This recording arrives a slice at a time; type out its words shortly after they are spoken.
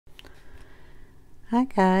Hi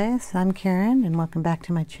guys, I'm Karin and welcome back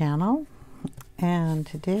to my channel. And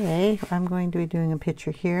today I'm going to be doing a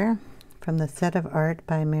picture here from the set of art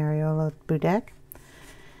by Mariola Budek.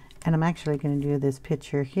 And I'm actually going to do this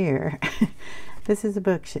picture here. This is a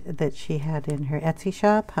book that she had in her Etsy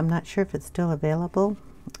shop. I'm not sure if it's still available,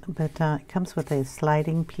 but it comes with a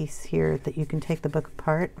sliding piece here that you can take the book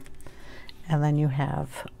apart. And then you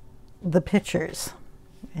have the pictures.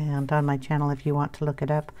 And on my channel, if you want to look it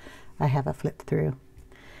up, I have a flip through.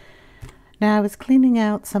 Now I was cleaning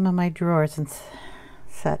out some of my drawers and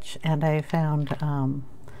such, and I found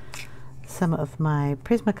some of my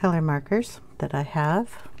Prismacolor markers that I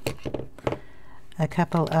have. A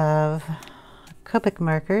couple of Copic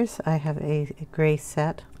markers. I have a gray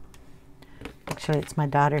set. Actually, it's my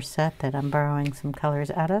daughter's set that I'm borrowing some colors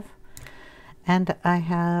out of. And I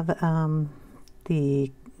have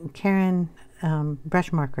the Karin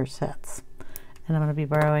Brushmarker sets. And I'm going to be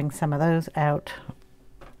borrowing some of those out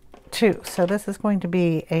too. So this is going to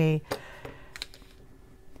be a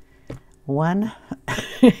one.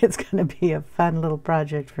 It's going to be a fun little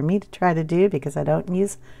project for me to try to do because I don't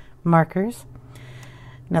use markers.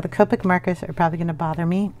 Now the Copic markers are probably going to bother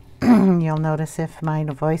me. You'll notice if my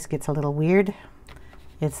voice gets a little weird.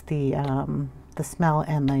 It's the smell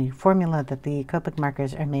and the formula that the Copic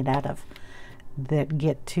markers are made out of that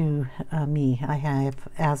get to me. I have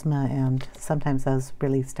asthma and sometimes those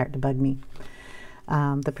really start to bug me.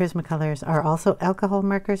 The Prismacolors are also alcohol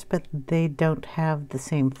markers, but they don't have the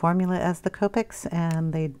same formula as the Copics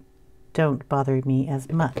and they don't bother me as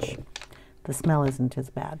much. The smell isn't as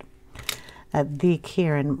bad. The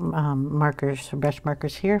Karin markers, brush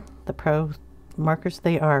markers here, the Pro markers,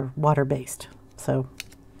 they are water-based. So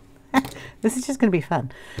this is just going to be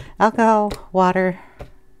fun. Alcohol, water,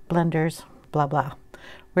 blenders, blah blah.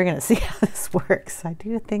 We're going to see how this works. I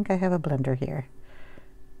do think I have a blender here.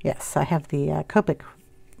 Yes, I have the Copic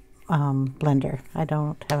blender. I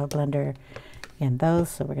don't have a blender in those,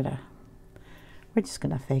 so we're just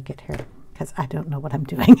gonna fake it here because I don't know what I'm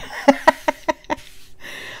doing.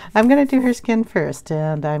 I'm gonna do her skin first,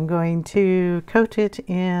 and I'm going to coat it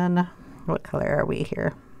in, what color are we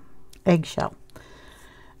here? Eggshell.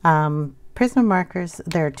 Prisma markers,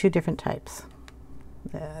 there are two different types.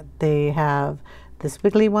 They have this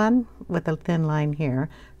wiggly one with a thin line here.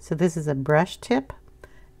 So this is a brush tip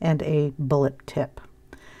and a bullet tip.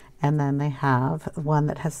 And then they have one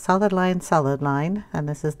that has solid line, and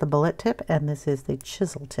this is the bullet tip, and this is the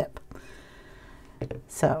chisel tip.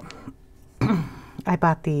 So I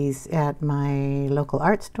bought these at my local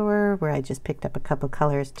art store where I just picked up a couple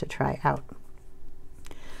colors to try out.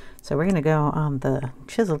 So we're going to go on the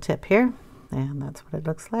chisel tip here, and that's what it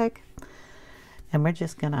looks like. And we're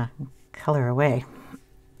just going to color away.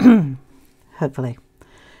 Hopefully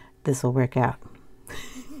this will work out.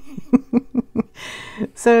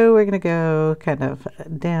 So we're going to go kind of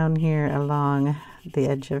down here along the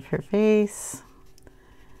edge of her face.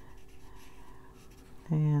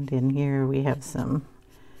 And in here we have some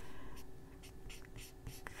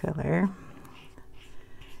color.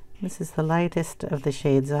 This is the lightest of the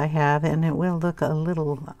shades I have, and it will look a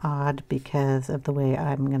little odd because of the way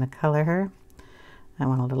I'm going to color her. I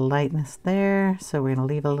want a little lightness there, so we're going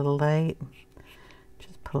to leave a little light.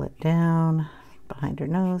 Just pull it down behind her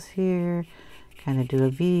nose here. Kind of do a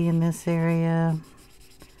V in this area.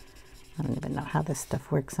 I don't even know how this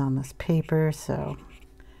stuff works on this paper, so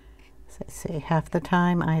as I say, half the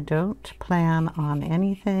time I don't plan on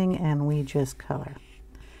anything and we just color.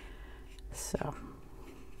 So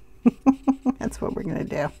that's what we're going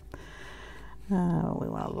to do. We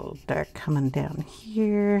want a little dark coming down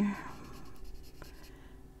here.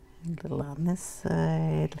 A little on this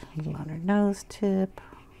side, a little on her nose tip.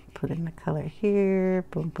 Put in the color here,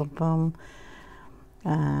 boom, boom, boom.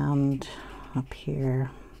 And up here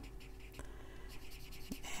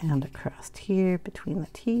and across here between the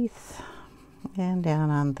teeth and down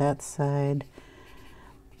on that side.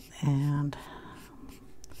 And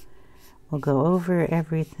we'll go over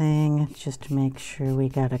everything just to make sure we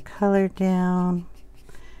got a color down.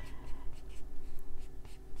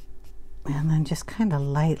 And then just kind of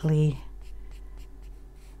lightly,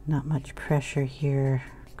 not much pressure here,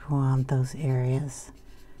 go on those areas.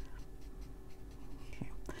 Okay.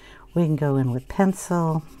 We can go in with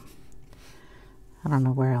pencil. I don't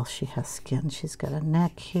know where else she has skin. She's got a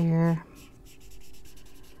neck here.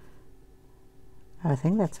 I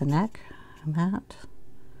think that's a neck on that.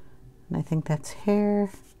 And I think that's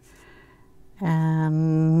hair.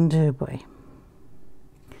 And oh boy.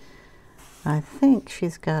 I think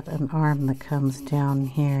she's got an arm that comes down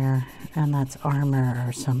here, and that's armor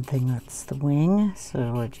or something. That's the wing,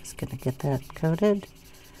 so we're just going to get that coated.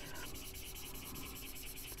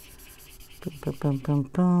 Boom, boom, boom, boom,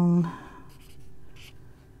 boom.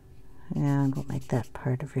 And we'll make that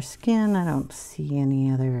part of her skin. I don't see any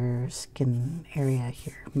other skin area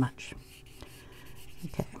here much.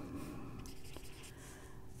 Okay.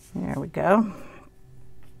 There we go.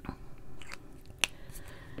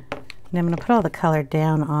 And I'm going to put all the color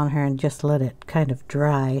down on her and just let it kind of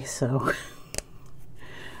dry. So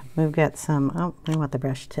we've got some, oh, we want the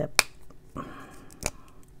brush tip.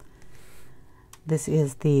 This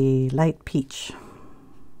is the light peach.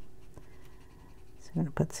 So I'm going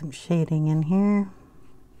to put some shading in here.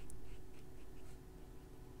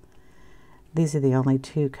 These are the only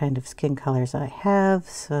two kind of skin colors I have,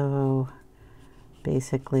 so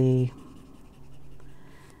basically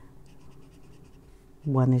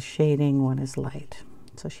one is shading, one is light.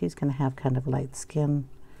 So she's going to have kind of light skin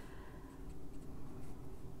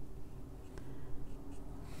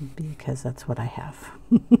because that's what I have.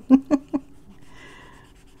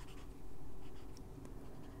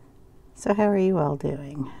 So how are you all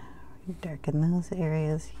doing? Darken those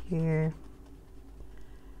areas here.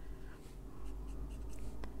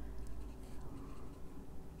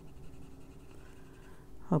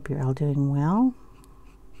 Hope you're all doing well.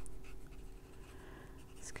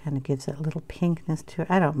 This kind of gives it a little pinkness to it.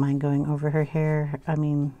 I don't mind going over her hair. I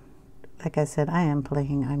mean, like I said, I am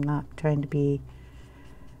playing. I'm not trying to be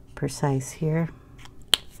precise here.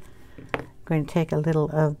 I'm going to take a little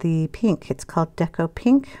of the pink. It's called Deco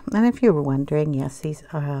Pink. And if you were wondering, yes, these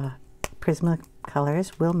Prisma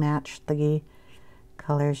colors will match the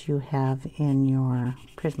colors you have in your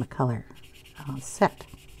Prismacolor set.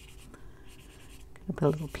 Put a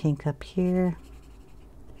little pink up here.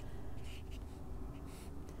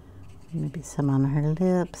 Maybe some on her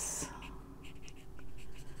lips.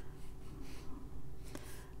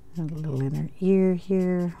 And a little in her ear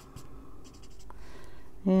here.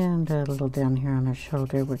 And a little down here on her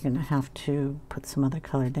shoulder. We're going to have to put some other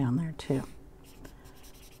color down there too.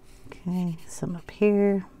 Okay, some up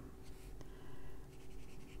here.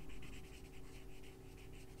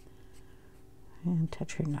 And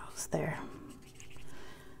touch her nose there.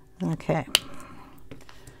 Okay,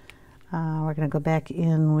 we're going to go back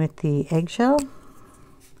in with the Eggshell.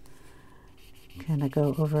 Kind of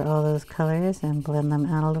go over all those colors and blend them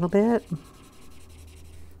out a little bit.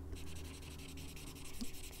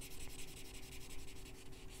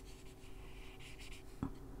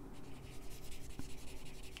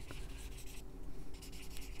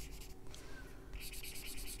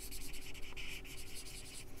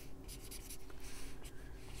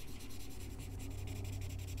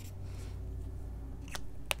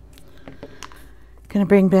 Gonna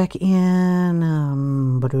bring back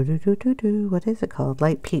in, what is it called?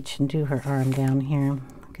 Light Peach, and do her arm down here.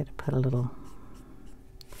 Gonna put a little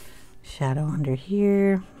shadow under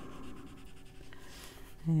here.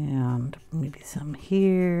 And maybe some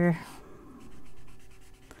here.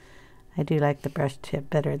 I do like the brush tip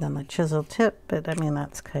better than the chisel tip, but I mean,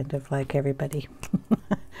 that's kind of like everybody.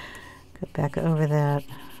 Go back over that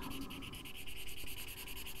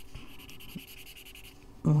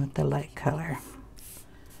with the light color.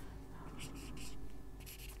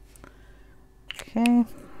 Okay, I'm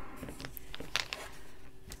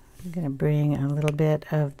going to bring a little bit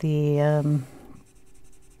of the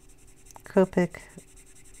Copic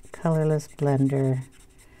colorless blender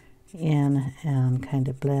in and kind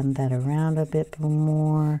of blend that around a bit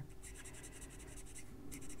more.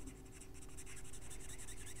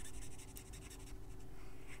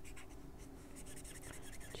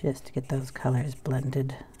 Just to get those colors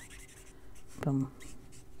blended. Boom.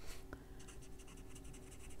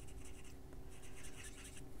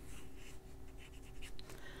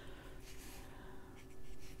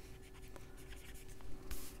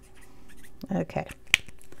 Okay.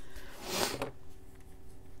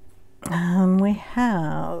 We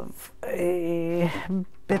have a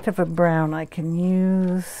bit of a brown I can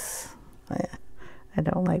use. I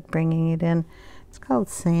don't like bringing it in. It's called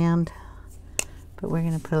Sand, but we're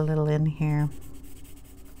going to put a little in here.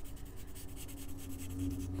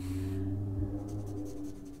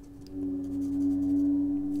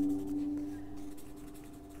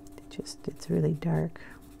 It's really dark.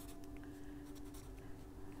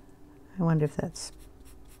 I wonder if that's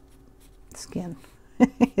skin.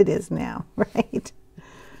 It is now, right?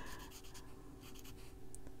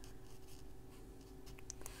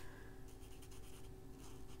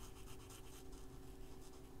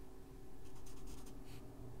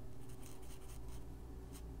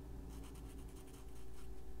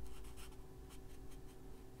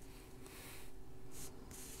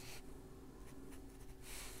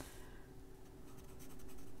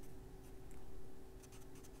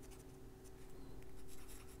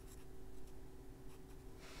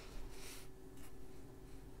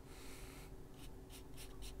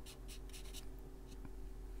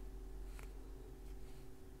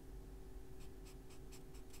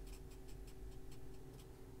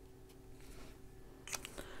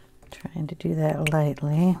 Trying to do that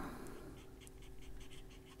lightly.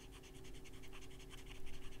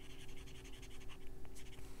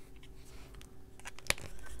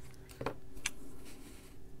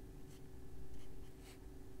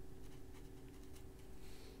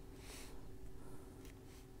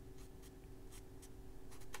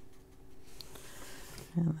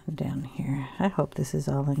 And then down here. I hope this is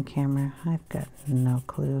all in camera. I've got no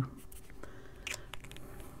clue.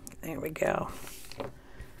 There we go.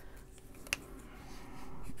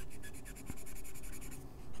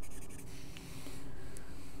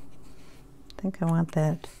 I think I want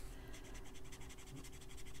that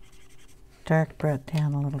dark brought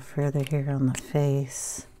down a little further here on the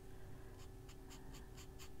face.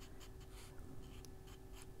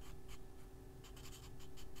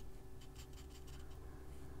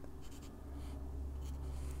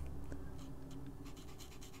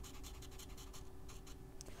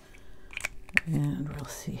 And we'll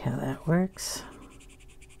see how that works.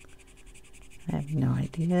 I have no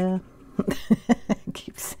idea. I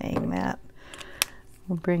keep saying that.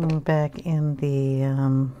 We'll bring back in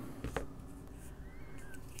the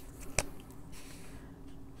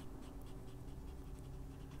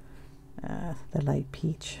light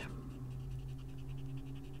peach.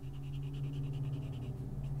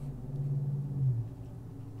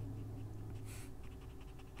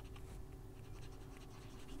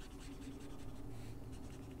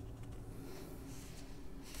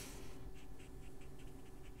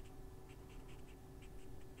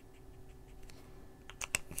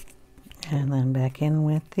 And then back in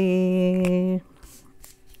with the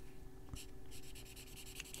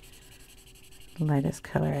lightest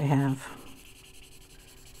color I have.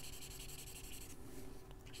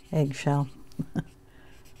 Eggshell.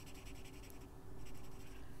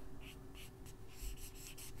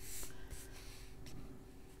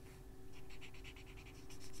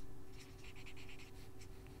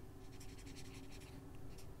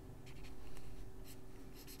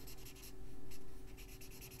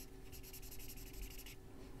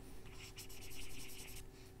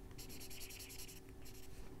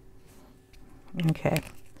 Okay,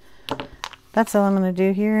 that's all I'm going to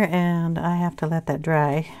do here, and I have to let that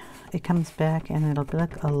dry. It comes back and it'll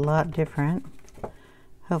look a lot different,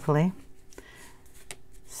 hopefully.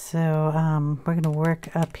 So we're going to work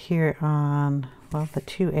up here on, well, the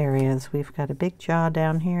two areas. We've got a big jaw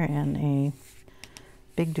down here and a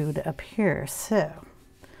big dude up here. So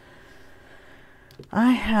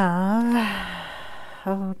I have,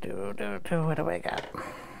 what do I got?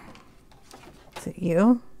 Is it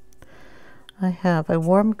you? I have a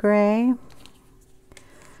warm gray,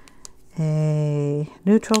 a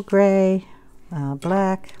neutral gray,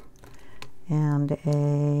 black, and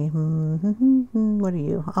a, what are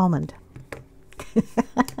you? Almond. I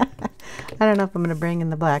don't know if I'm going to bring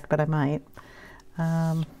in the black, but I might.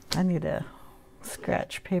 I need a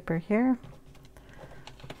scratch paper here.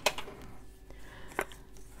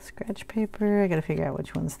 Scratch paper. I got to figure out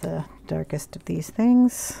which one's the darkest of these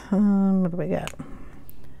things. What do we got?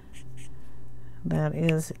 That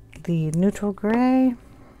is the neutral gray.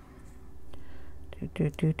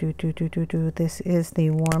 This is the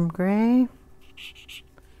warm gray.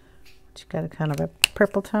 It's got a kind of a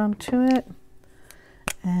purple tone to it.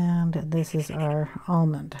 And this is our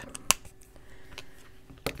almond.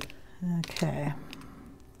 Okay.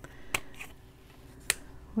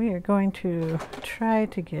 We are going to try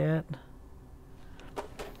to get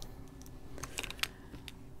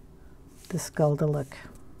the skull to look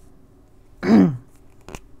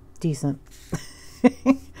decent.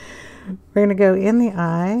 We're going to go in the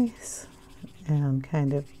eyes and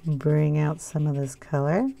kind of bring out some of this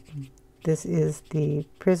color. This is the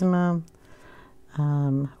Prisma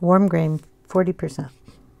warm grain 40%.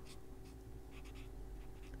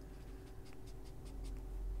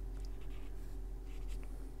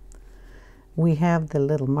 We have the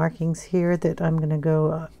little markings here that I'm going to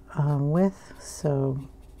go with, so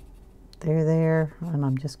they're there, and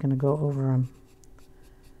I'm just going to go over them.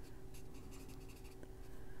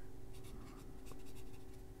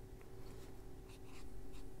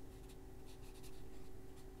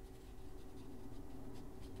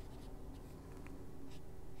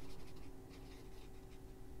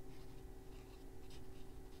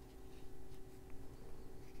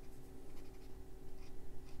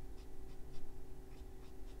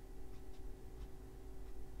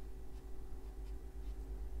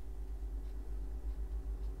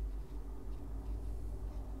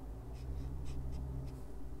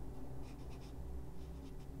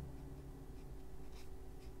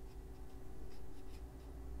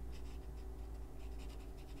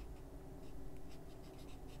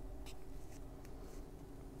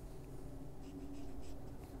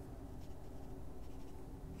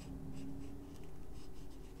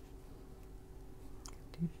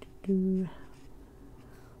 do.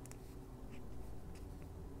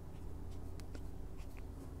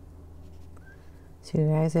 So you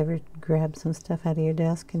guys ever grab some stuff out of your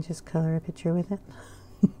desk and just color a picture with it?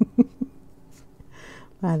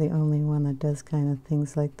 Am I the only one that does kind of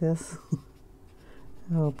things like this?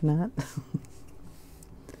 I hope not.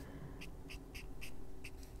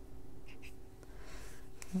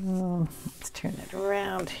 Oh, let's turn it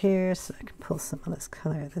around here so I can pull some of this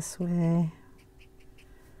color this way.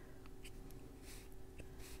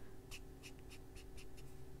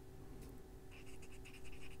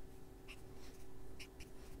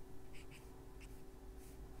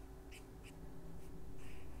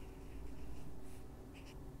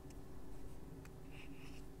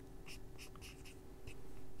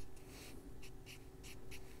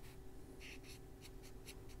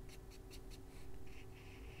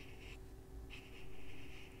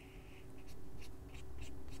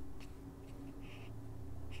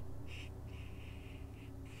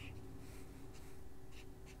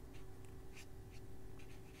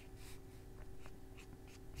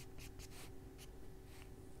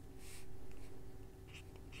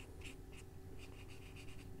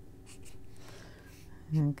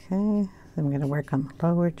 Okay, so I'm going to work on the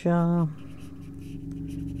lower jaw.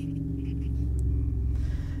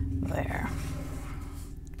 There.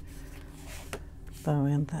 Bow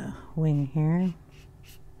in the wing here.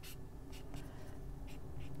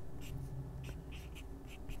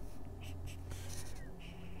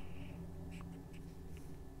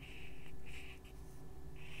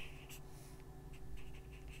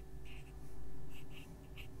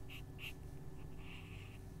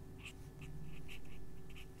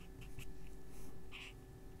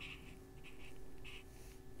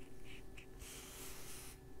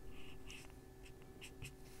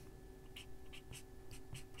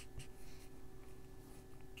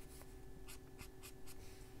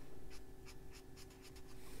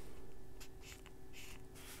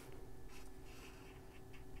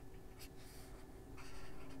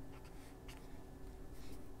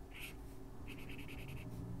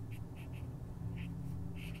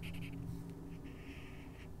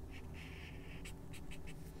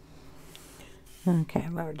 Okay,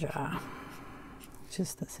 lower jaw.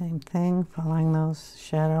 Just the same thing, following those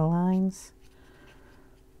shadow lines.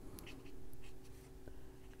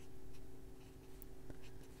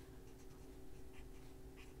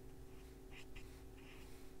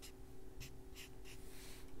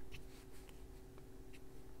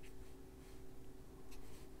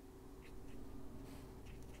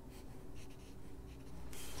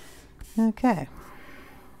 Okay.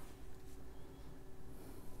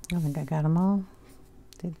 I think I got them all.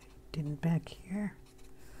 Didn't back here.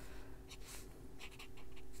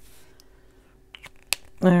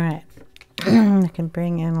 All right. I can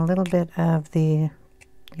bring in a little bit of the,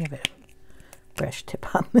 you have a brush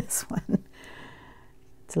tip on this one.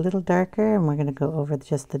 It's a little darker, and we're going to go over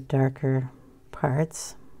just the darker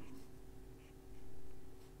parts.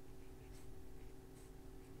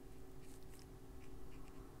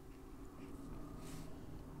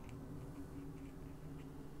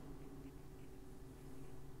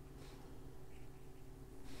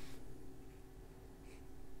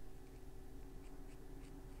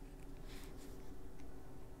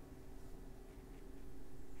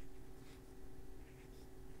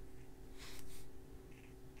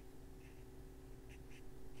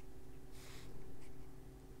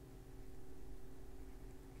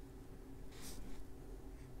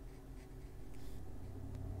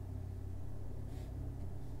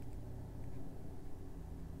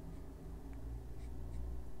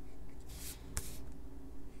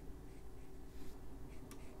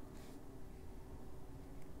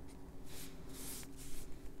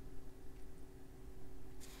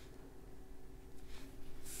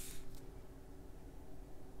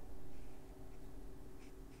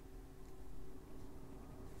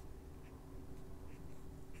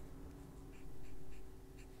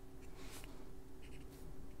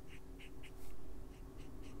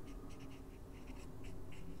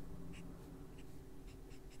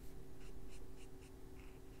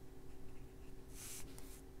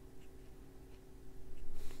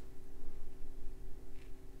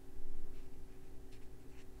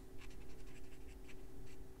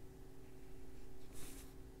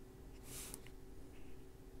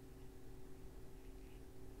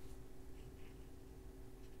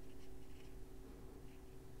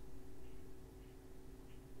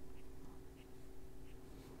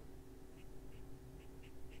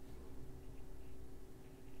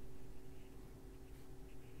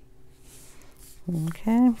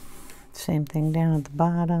 Okay, same thing down at the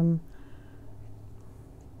bottom.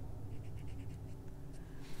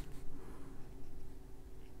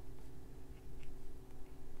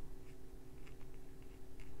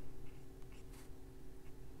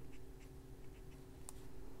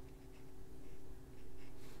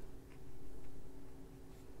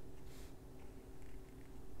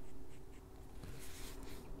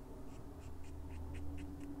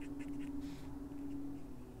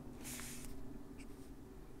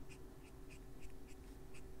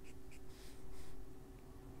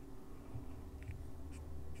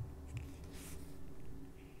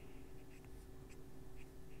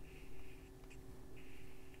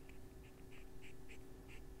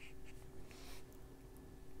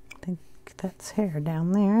 That's hair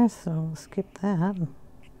down there, so we'll skip that.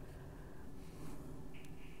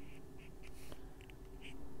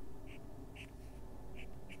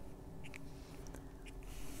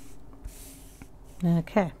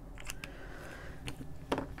 Okay.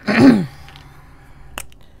 Now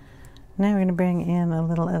we're going to bring in a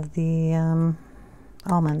little of the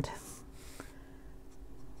almond.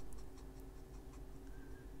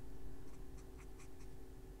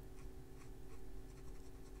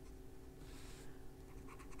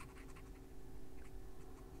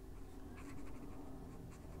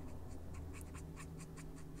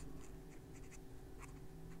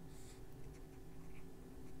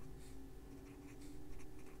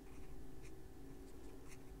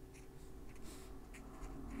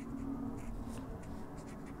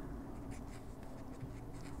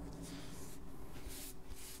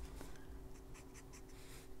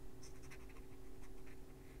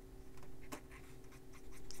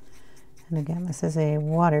 And again, this is a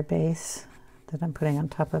water base that I'm putting on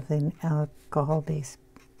top of the alcohol base.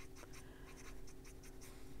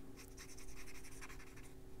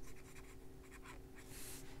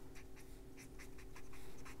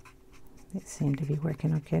 They seem to be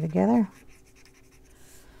working okay together.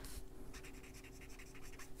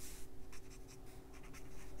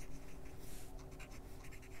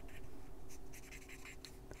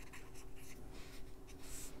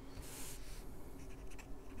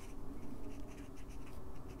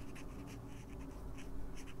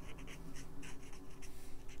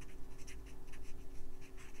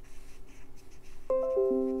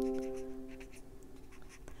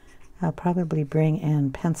 I'll probably bring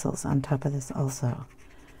in pencils on top of this also.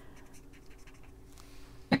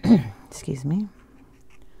 Excuse me.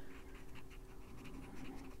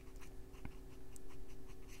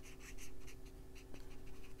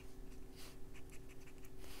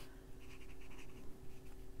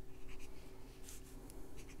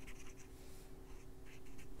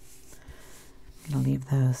 I'm going to leave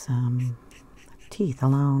those teeth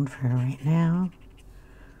alone for right now.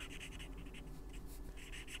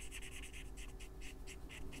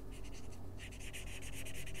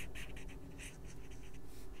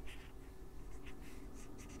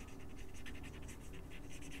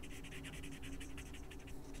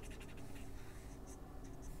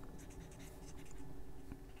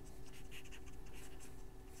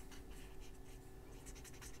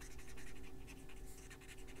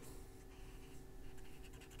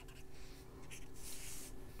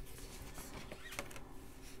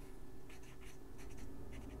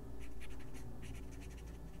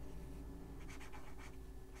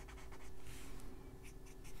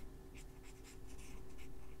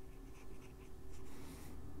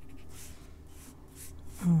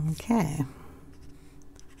 Okay.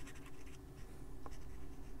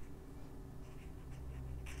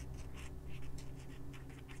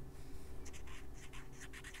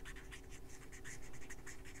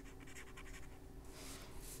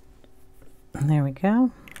 And there we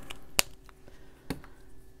go.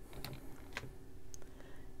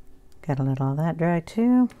 Got a little of that dry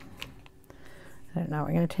too. Now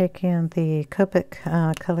we're going to take in the Copic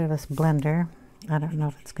colorless blender. I don't know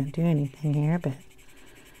if it's going to do anything here, but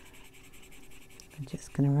I'm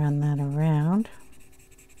just going to run that around.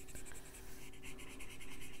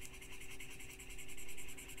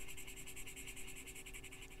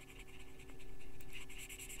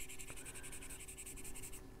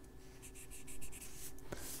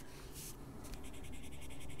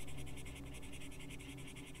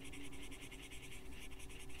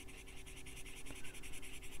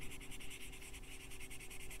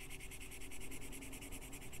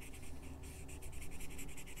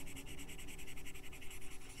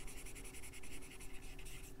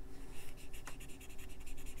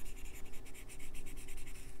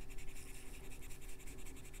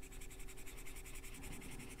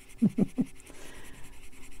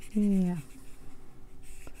 Yeah.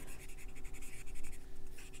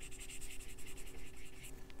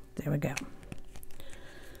 There we go.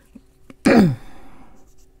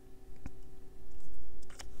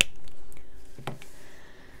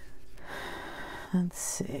 Let's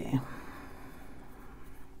see.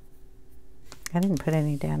 I didn't put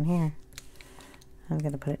any down here. I'm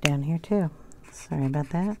going to put it down here too. Sorry about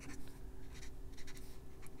that.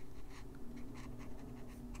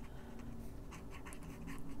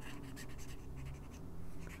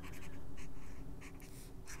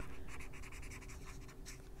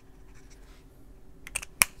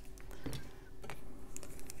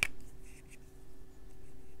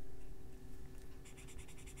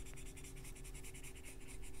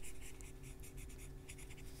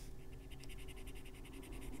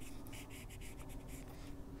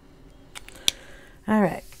 All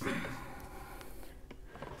right.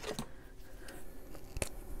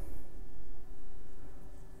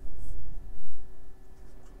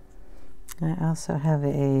 I also have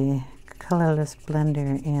a colorless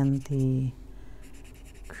blender in the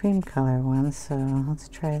cream color one, so let's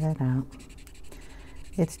try that out.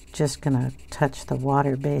 It's just gonna touch the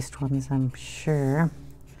water-based ones, I'm sure,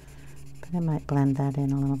 but I might blend that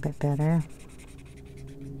in a little bit better.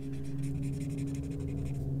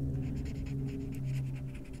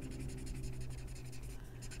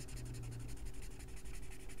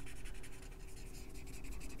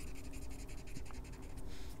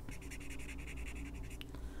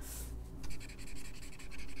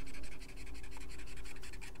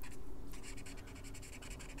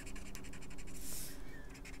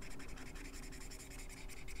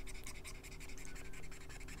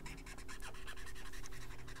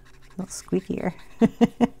 A little squeakier.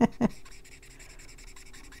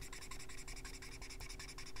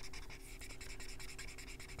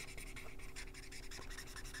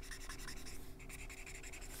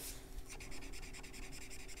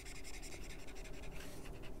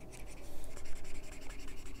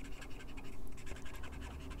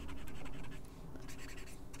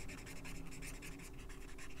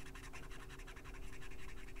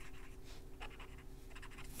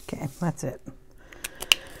 Okay, that's it.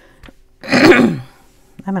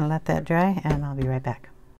 I'm going to let that dry and I'll be right back.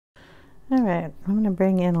 Alright, I'm going to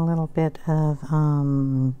bring in a little bit of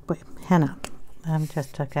henna. I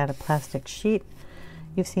just took out a plastic sheet.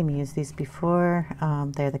 You've seen me use these before.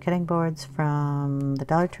 They're the cutting boards from the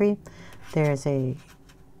Dollar Tree. There's a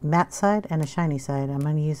matte side and a shiny side. I'm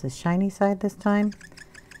going to use the shiny side this time.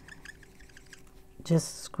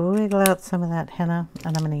 Just squiggle out some of that henna,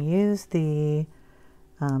 and I'm going to use the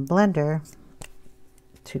blender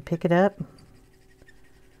to pick it up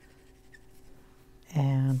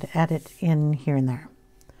and add it in here and there.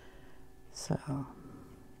 So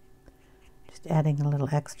just adding a little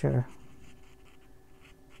extra,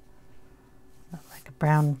 like a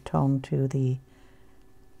brown tone to the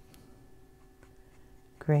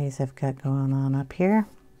grays I've got going on up here.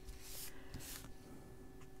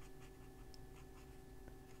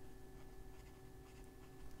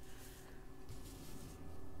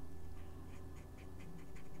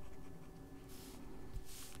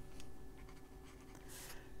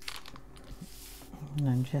 And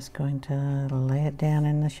I'm just going to lay it down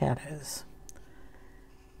in the shadows.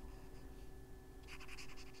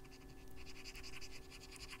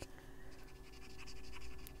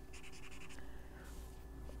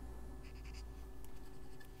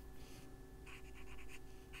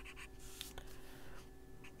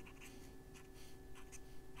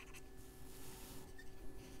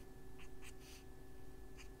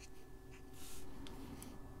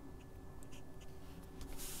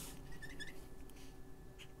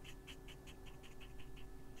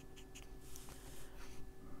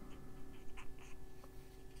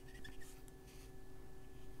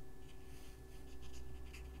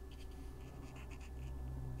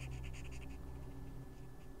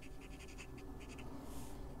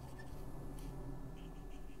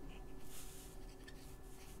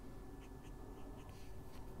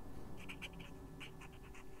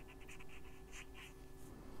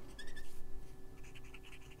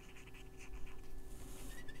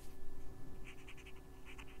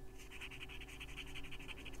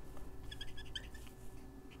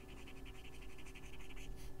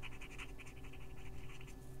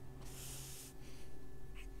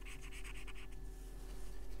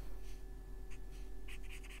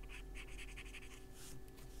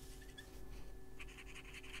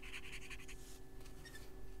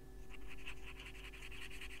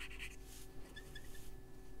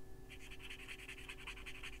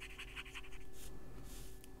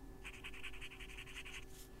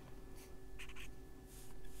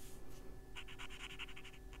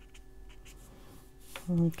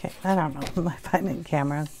 Okay, I don't know if I'm in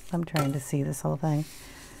camera. I'm trying to see this whole thing.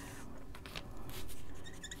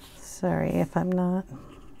 Sorry if I'm not.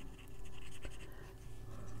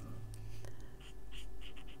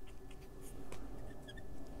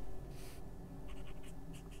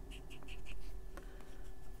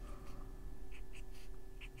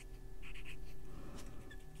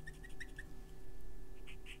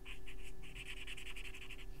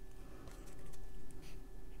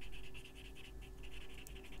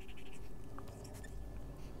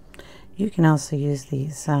 You can also use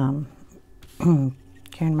these Karin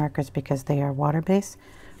markers because they are water-based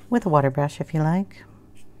with a water brush if you like.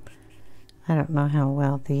 I don't know how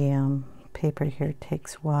well the paper here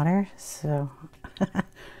takes water, so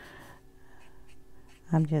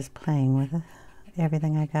I'm just playing with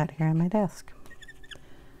everything I got here on my desk.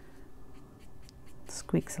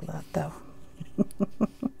 Squeaks a lot though.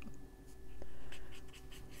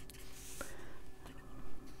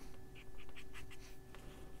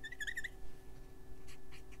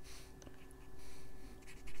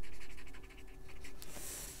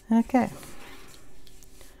 Okay.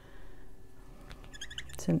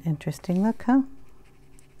 It's an interesting look, huh?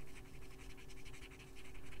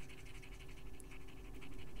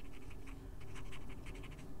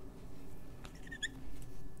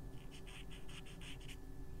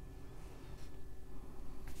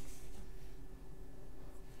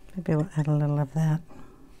 Maybe we'll add a little of that.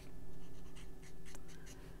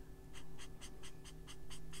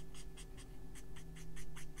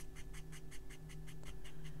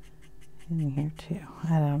 In here too.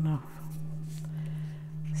 I don't know.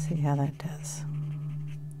 See how that does.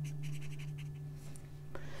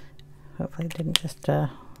 Hopefully it didn't just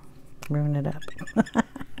ruin it up.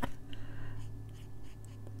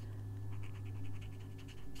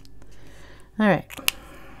 All right.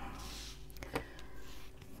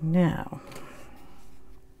 Now,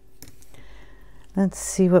 let's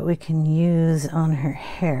see what we can use on her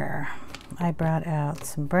hair. I brought out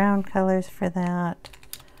some brown colors for that.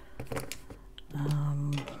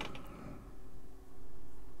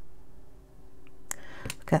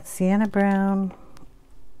 Got Sienna Brown.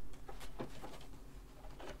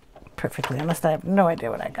 Perfectly honest, I have no idea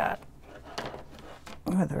what I got.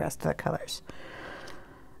 Or the rest of the colors.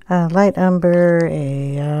 Light Umber,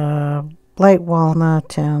 a light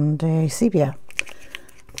walnut, and a sepia.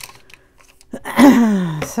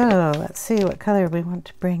 So let's see what color we want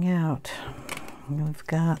to bring out. We've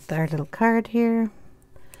got our little card here.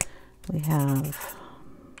 We have,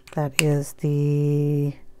 that is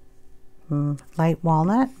the light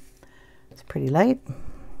walnut. It's pretty light.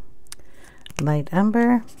 Light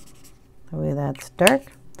umber. Oh, that's dark.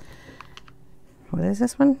 What is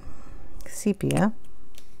this one? Sepia.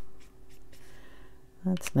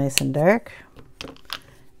 That's nice and dark.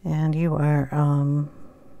 And you are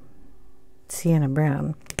Sienna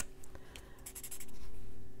Brown.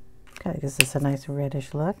 Kind of gives us a nice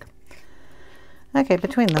reddish look. Okay,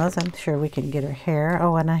 between those, I'm sure we can get her hair.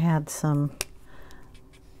 Oh, and I had some,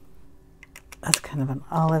 that's kind of an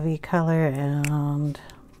olivey color, and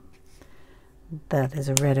that is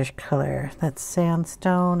a reddish color. That's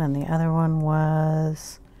Sandstone, and the other one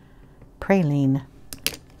was Praline.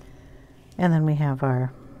 And then we have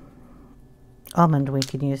our Almond we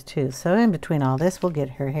can use too. So in between all this, we'll get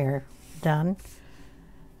her hair done.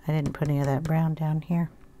 I didn't put any of that brown down here.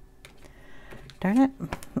 Darn it.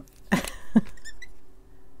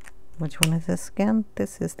 Which one is this again?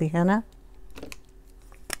 This is the Henna.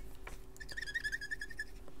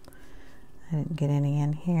 I didn't get any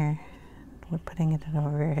in here. We're putting it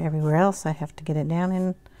over everywhere else. I have to get it down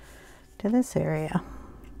into this area.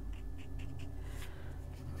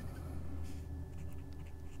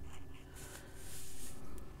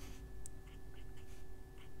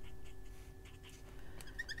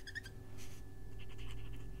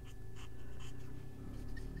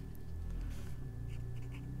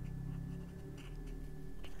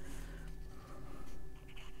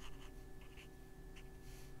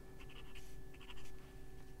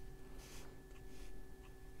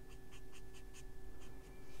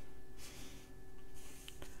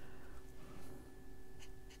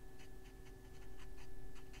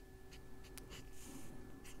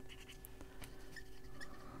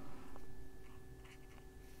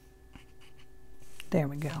 There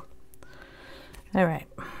we go. All right.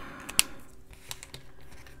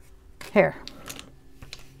 Hair.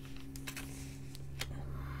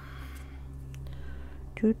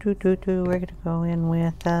 We're going to go in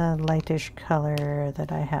with a lightish color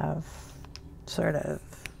that I have, sort of.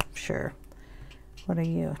 Sure. What are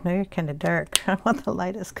you? No, you're kind of dark. I want the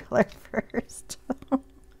lightest color first.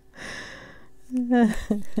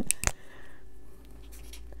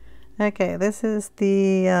 Okay, this is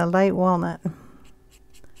the light walnut.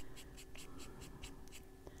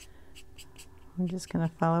 I'm just going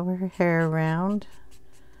to follow her hair around.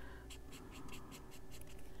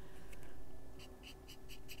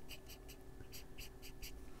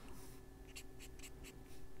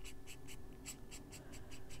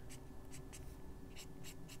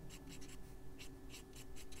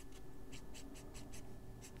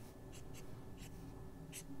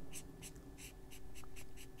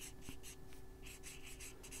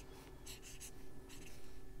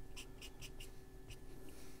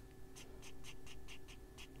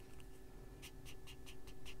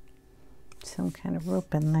 Some kind of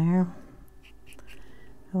rope in there.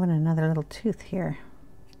 I want another little tooth here.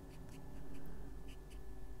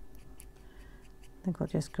 I think we'll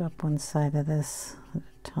just go up one side of this at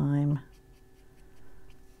a time.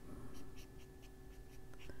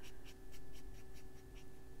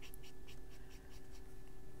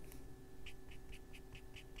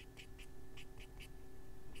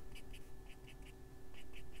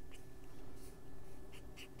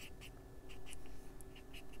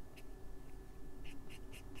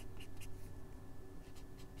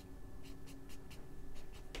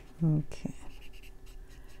 Okay.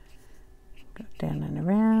 Go down and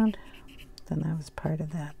around. Then that was part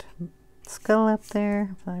of that skull up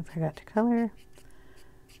there. I forgot to color.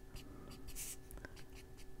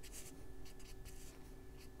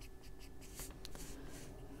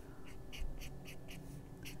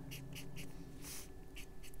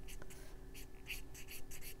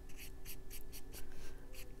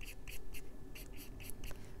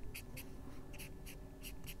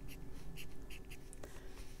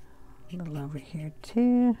 A little over here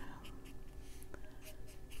too.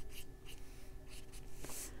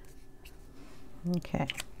 Okay,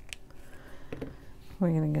 we're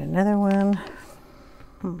going to get another one.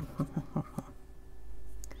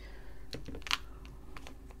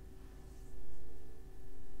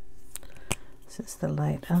 This is the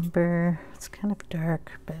light umber. It's kind of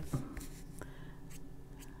dark, but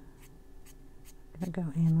I'm going to go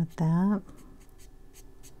in with that.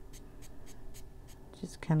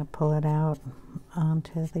 Just kind of pull it out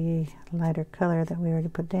onto the lighter color that we already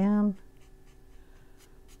put down.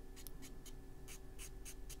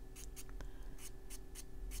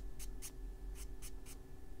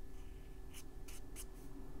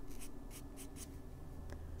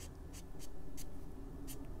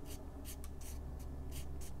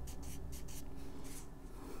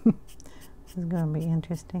 This is going to be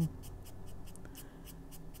interesting.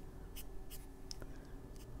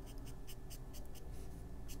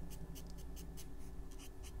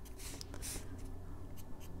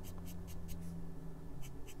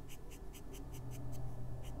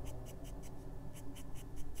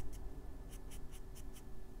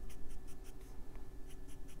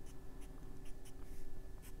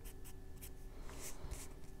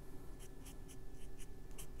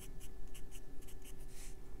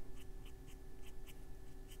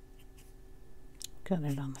 Got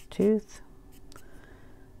it on the tooth.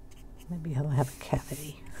 Maybe he'll have a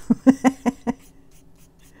cavity.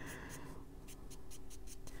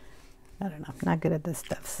 I don't know. I'm not good at this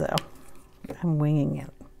stuff, so I'm winging it.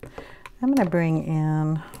 I'm going to bring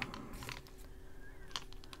in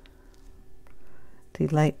the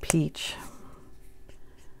light peach.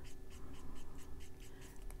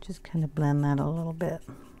 Just kind of blend that a little bit.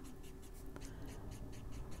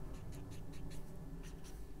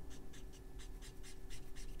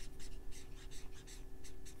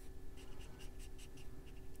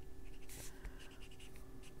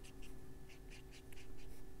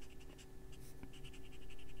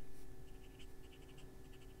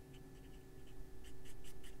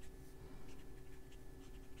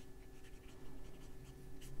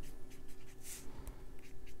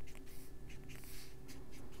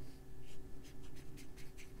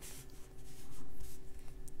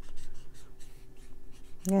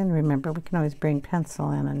 And remember, we can always bring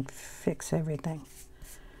pencil in and fix everything.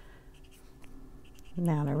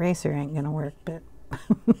 Now an eraser ain't gonna work, but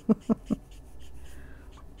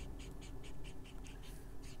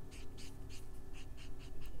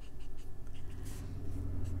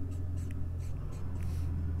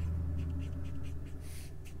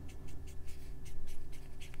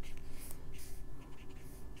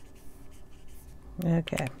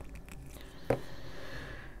okay.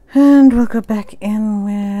 And we'll go back in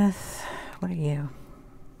with, what are you?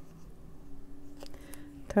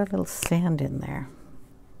 Throw a little sand in there.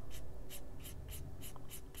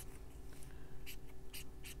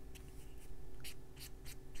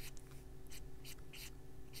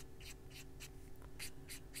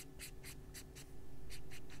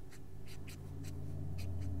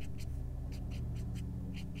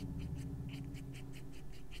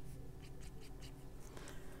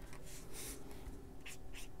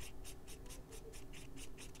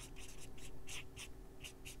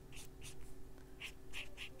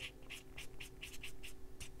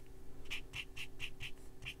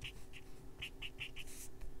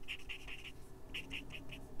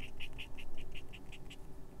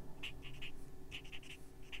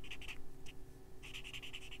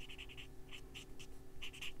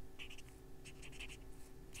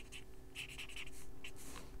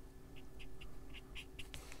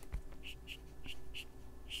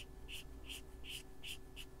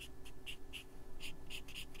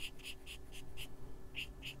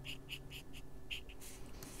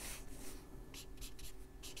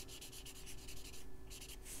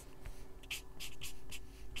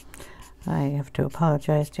 I have to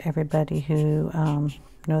apologize to everybody who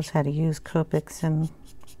knows how to use Copics and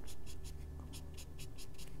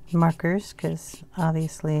markers, because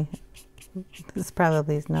obviously this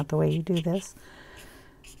probably is not the way you do this,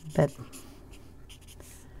 but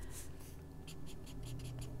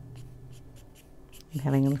I'm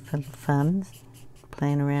having a little fun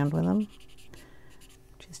playing around with them.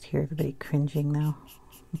 Just hear everybody cringing now.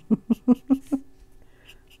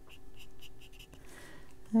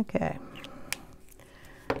 Okay.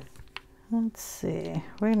 Let's see.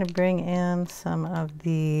 We're going to bring in some of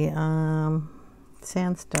the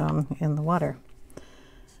sandstone in the water.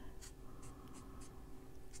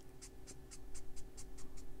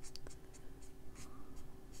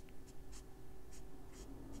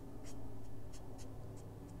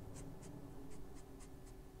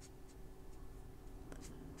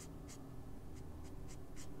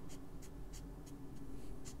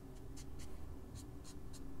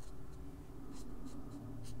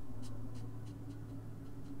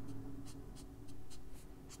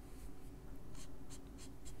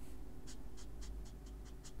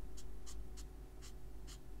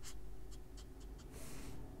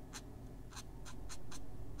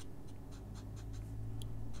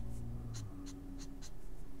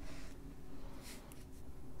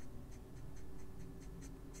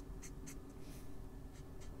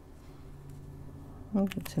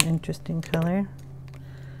 It's an interesting color.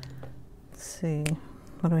 Let's see,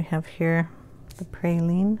 what do we have here? The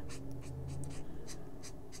Praline.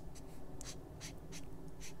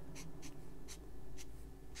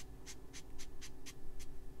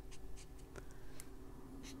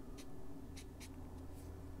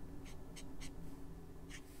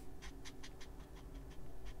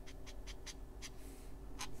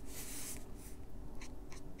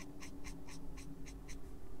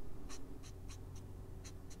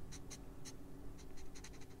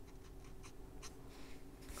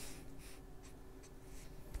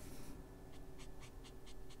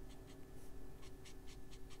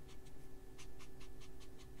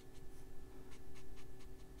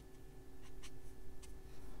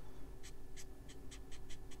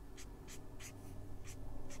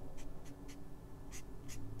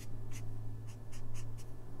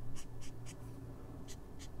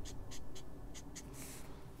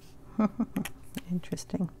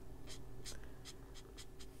 Interesting.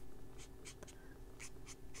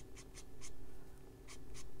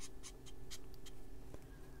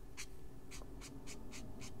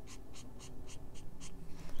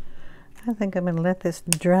 I think I'm going to let this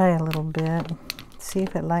dry a little bit, see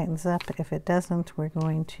if it lightens up. If it doesn't, we're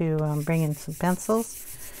going to bring in some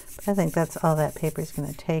pencils. But I think that's all that paper is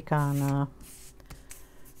going to take on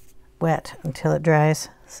wet until it dries.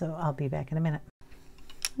 So I'll be back in a minute.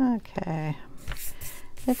 Okay,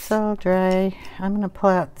 it's all dry. I'm going to pull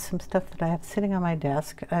out some stuff that I have sitting on my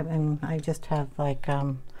desk. I just have like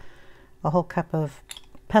a whole cup of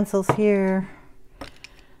pencils here.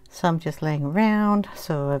 Some just laying around.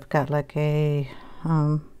 So I've got like a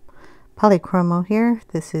Polychromo here.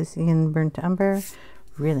 This is in Burnt Umber.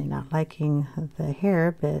 Really not liking the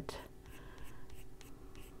hair, but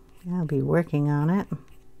I'll be working on it.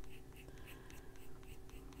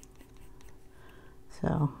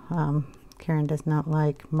 So Karin does not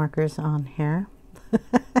like markers on hair.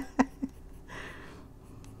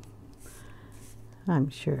 I'm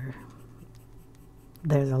sure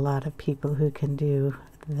there's a lot of people who can do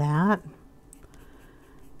that.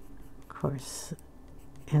 Of course,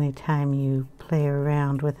 anytime you play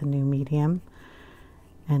around with a new medium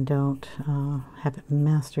and don't have it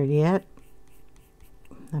mastered yet,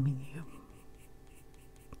 I mean, you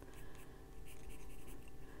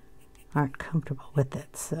aren't comfortable with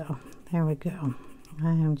it. So there we go. I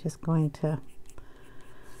am just going to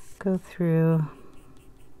go through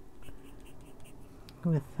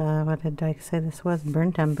with what did I say this was?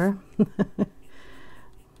 Burnt Umber.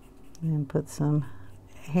 And put some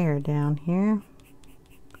hair down here.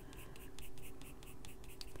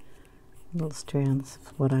 Little strands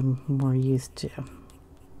of what I'm more used to.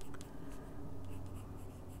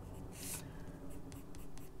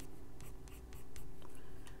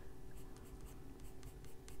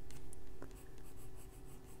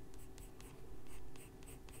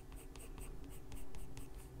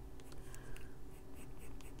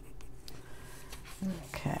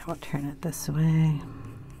 Okay, we'll turn it this way.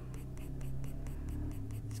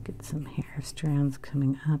 Let's get some hair strands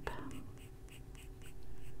coming up.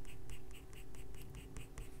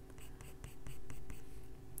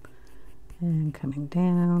 And coming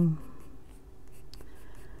down.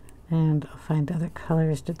 And I'll find other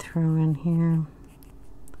colors to throw in here.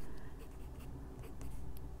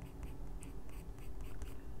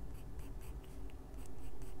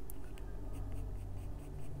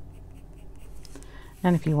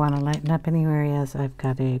 And if you want to lighten up any areas, I've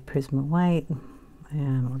got a Prisma white,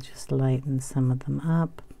 and we'll just lighten some of them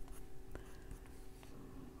up.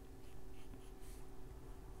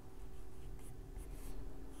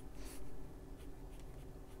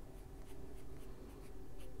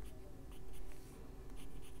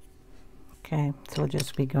 Okay, so we'll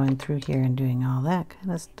just be going through here and doing all that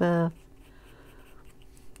kind of stuff.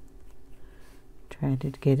 Try to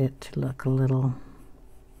get it to look a little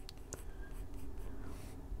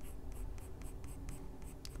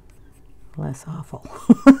less awful.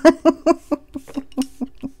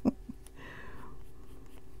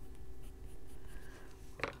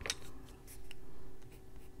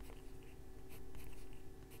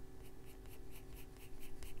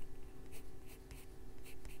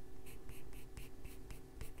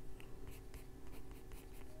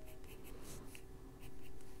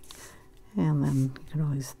 And then you can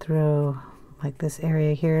always throw, like this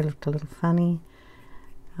area here looked a little funny.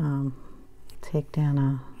 Take down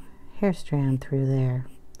a hair strand through there.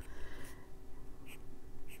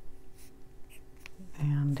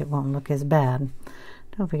 And it won't look as bad.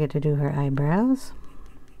 Don't forget to do her eyebrows.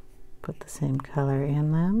 Put the same color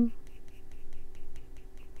in them.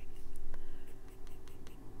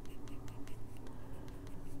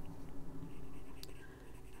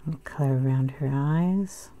 Color around her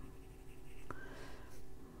eyes.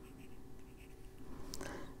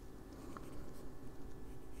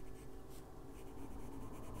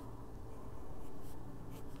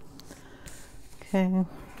 Okay.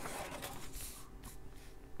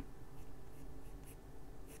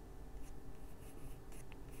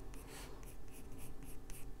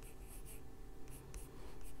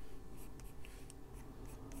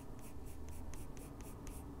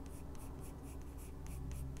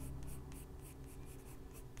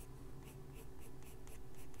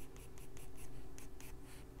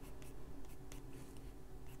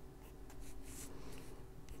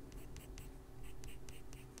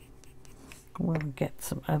 We'll get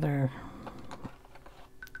some other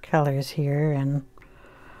colors here and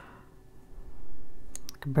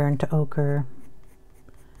burn to ochre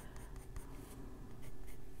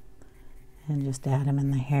and just add them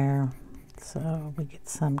in the hair so we get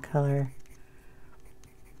some color.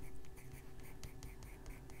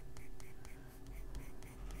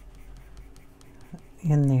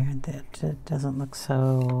 In there that it doesn't look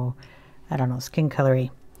so, I don't know, skin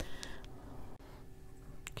colory.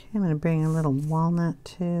 I'm going to bring a little walnut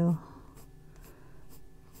too.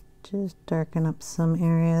 Just darken up some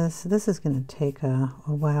areas. This is going to take a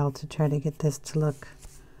while to try to get this to look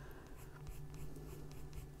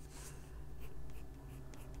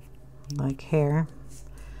like hair.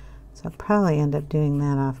 So I'll probably end up doing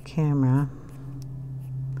that off camera.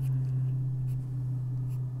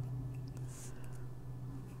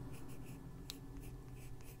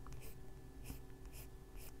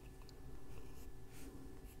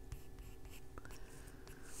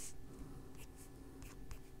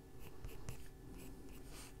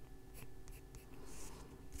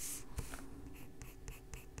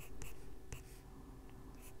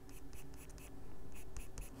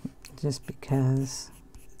 Just because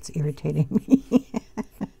it's irritating me.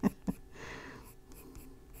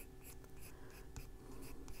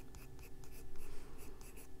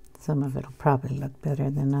 Some of it will probably look better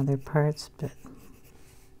than other parts, but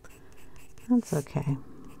that's okay.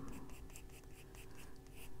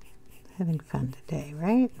 Having fun today,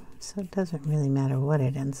 right? So it doesn't really matter what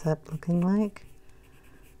it ends up looking like,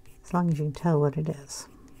 as long as you can tell what it is.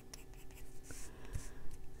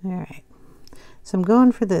 All right. So I'm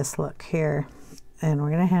going for this look here, and we're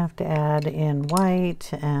going to have to add in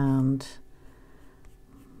white, and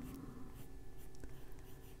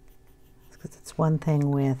because it's one thing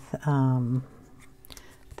with the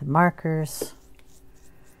markers.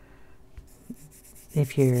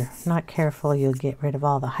 If you're not careful, you'll get rid of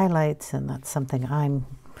all the highlights, and that's something I'm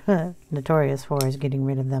notorious for, is getting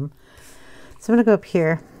rid of them. So I'm going to go up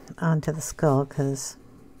here onto the skull because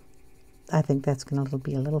I think that's going to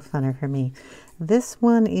be a little funner for me. This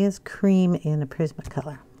one is cream in a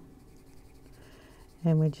Prismacolor.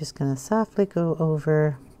 And we're just going to softly go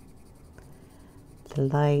over the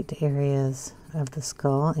light areas of the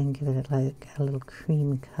skull and give it like a little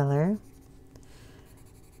cream color,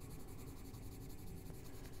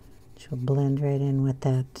 which will blend right in with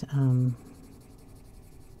that,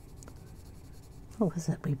 what was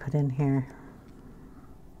it we put in here?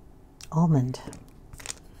 Almond.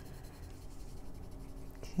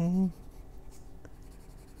 Okay.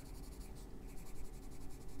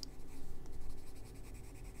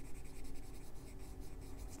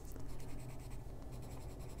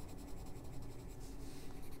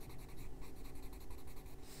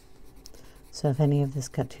 So if any of this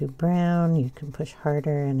got too brown, you can push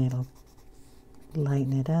harder and it'll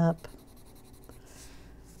lighten it up.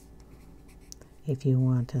 If you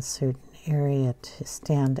want a certain area to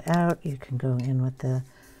stand out, you can go in with the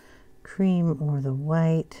cream or the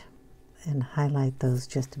white and highlight those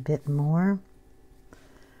just a bit more.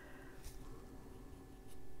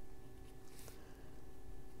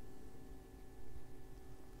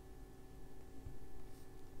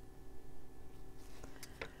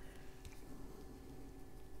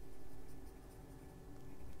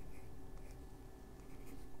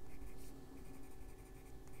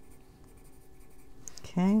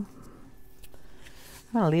 Okay, I'm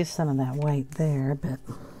going to leave some of that white there, but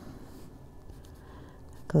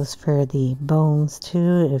goes for the bones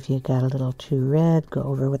too. If you got a little too red, go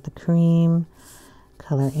over with the cream,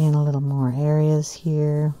 color in a little more areas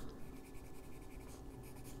here.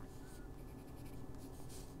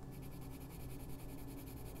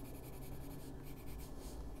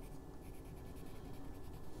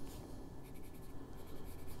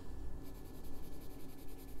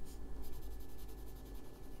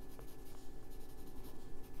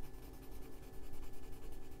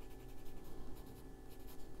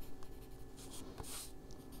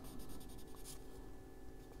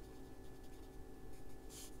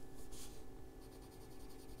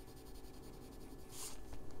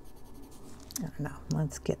 I don't know,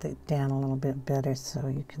 let's get it down a little bit better so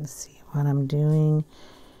you can see what I'm doing.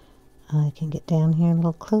 I can get down here a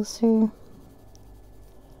little closer.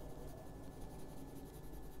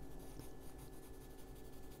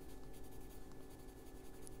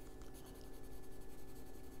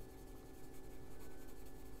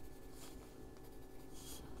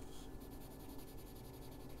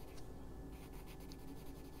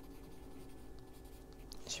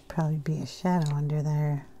 Should probably be a shadow under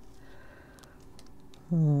there.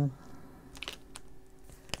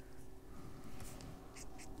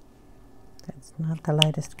 That's not the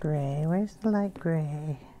lightest gray. Where's the light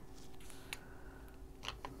gray?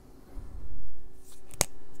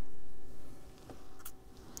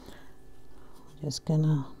 Just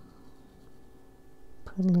gonna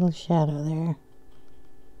put a little shadow there.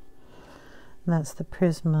 And that's the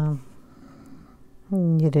Prisma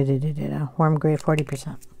warm gray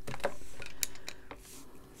 40%.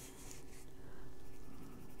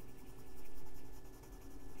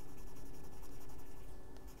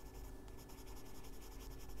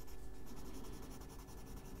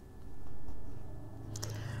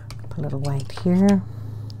 Put a little white here.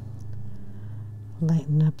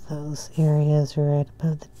 Lighten up those areas right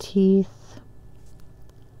above the teeth.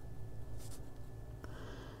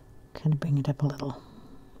 Kind of bring it up a little.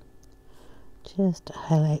 Just to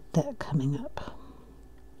highlight that coming up.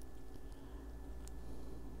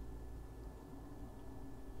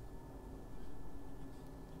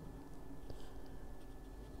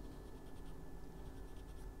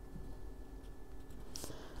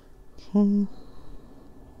 Okay.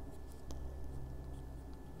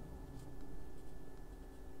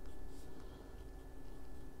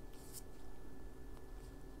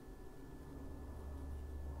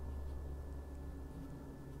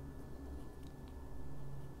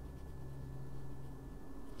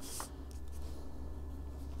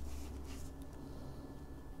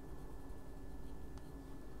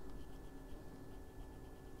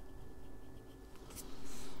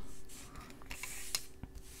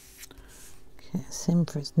 Okay, same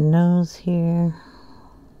for his nose here.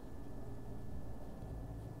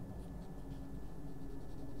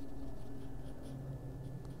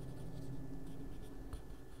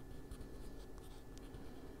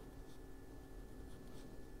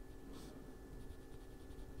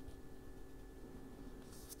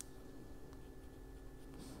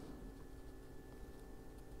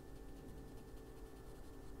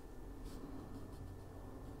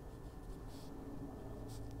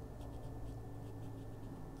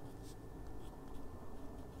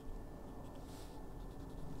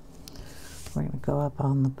 We're going to go up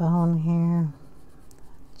on the bone here.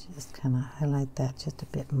 Just kind of highlight that just a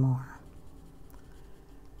bit more.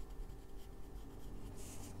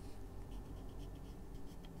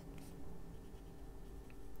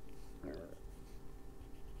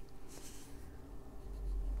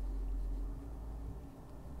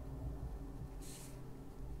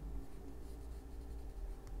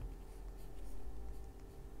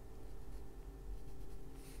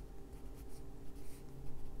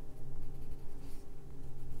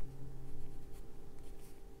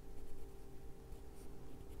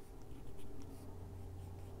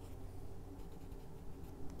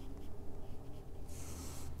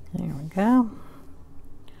 There we go.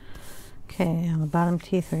 Okay, on the bottom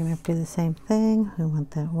teeth, we're going to have to do the same thing. We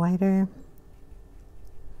want that whiter.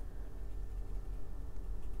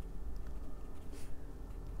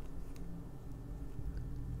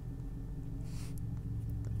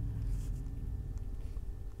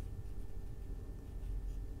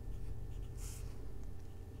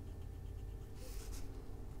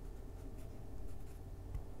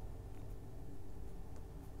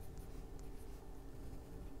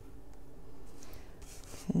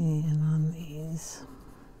 see, and on these.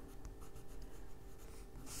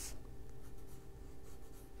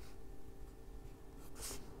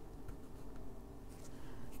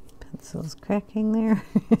 Pencil's cracking there.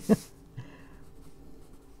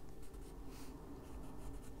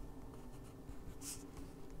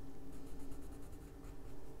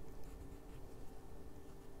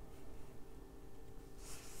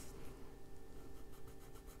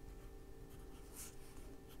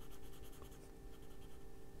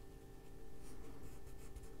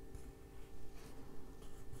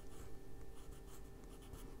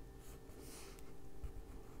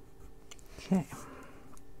 Okay.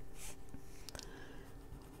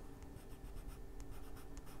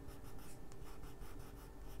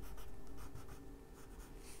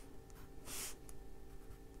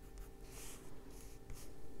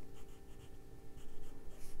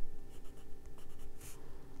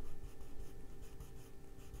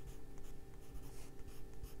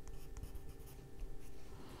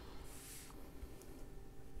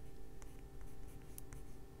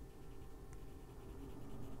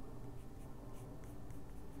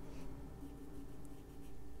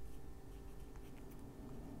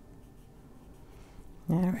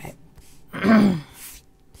 All right.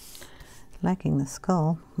 Liking the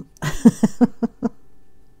skull.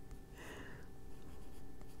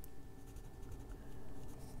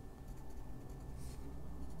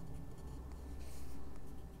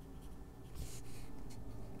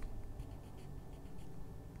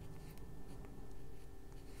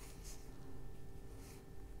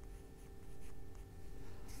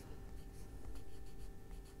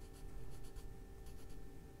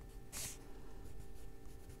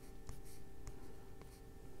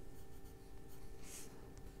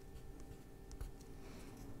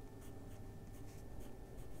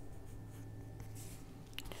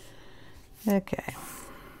 Okay.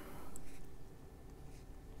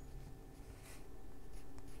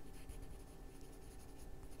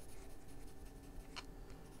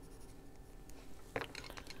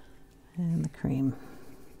 And the cream.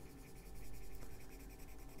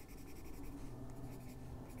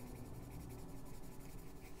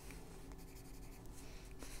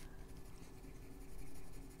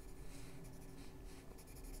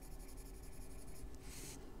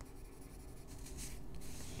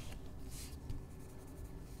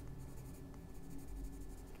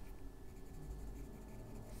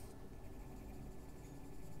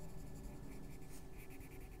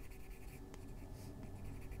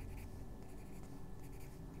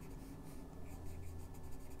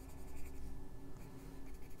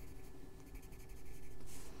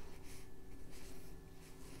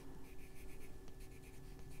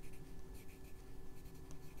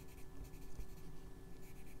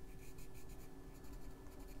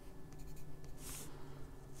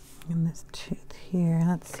 And this tooth here,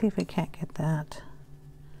 let's see if we can't get that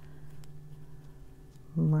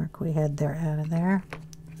mark we had there out of there.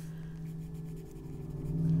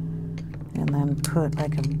 And then put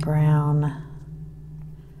like a brown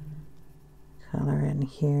color in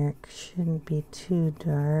here. It shouldn't be too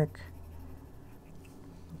dark,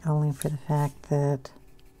 only for the fact that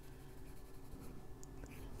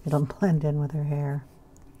it'll blend in with her hair.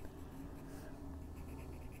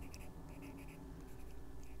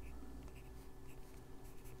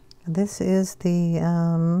 This is the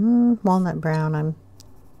Walnut Brown I'm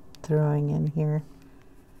throwing in here.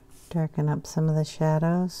 Darken up some of the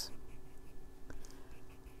shadows.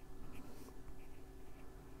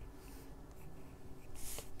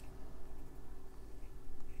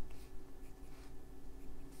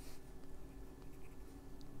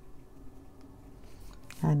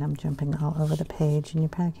 And I'm jumping all over the page, and you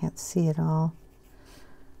probably can't see it all.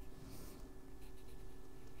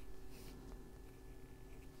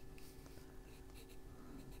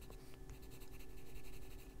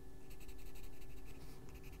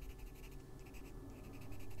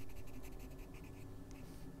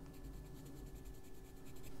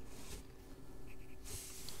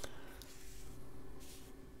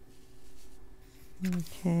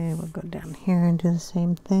 Okay, we'll go down here and do the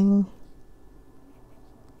same thing.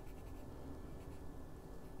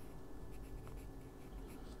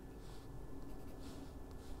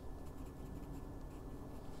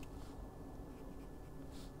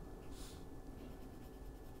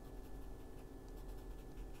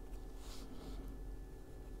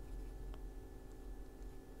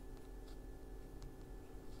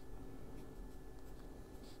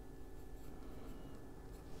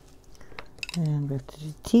 And we have to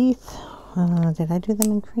do teeth. Did I do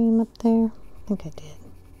them in cream up there? I think I did.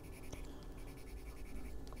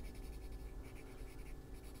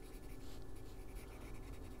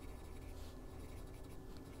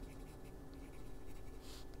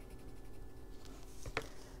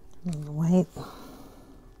 white.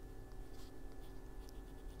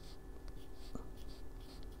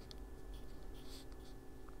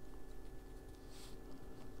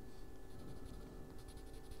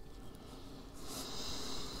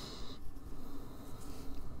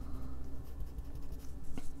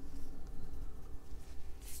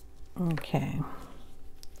 Okay.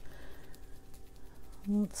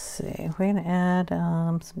 Let's see. We're going to add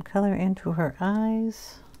some color into her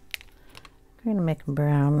eyes. We're going to make them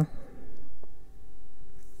brown.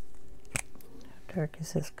 How dark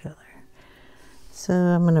is this color? So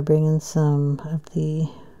I'm going to bring in some of the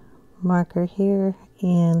marker here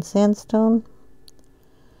in Sandstone.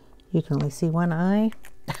 You can only see one eye,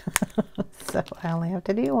 so I only have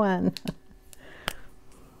to do one.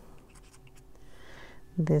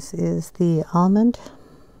 This is the Almond.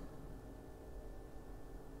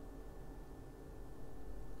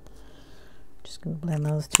 Just going to blend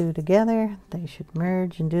those two together. They should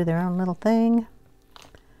merge and do their own little thing.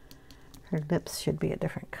 Her lips should be a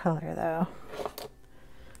different color though.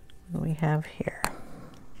 What do we have here?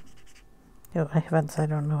 Oh, heavens, I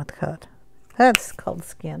don't know what to call it. That's called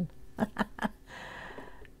skin.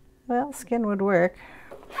 Well, skin would work.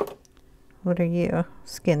 What are you?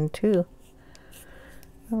 Skin too.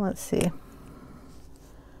 Well, let's see.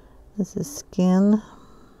 This is skin.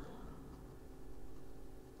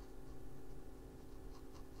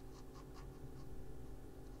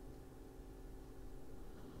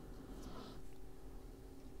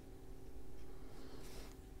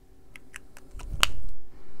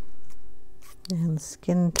 And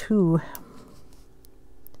skin 2.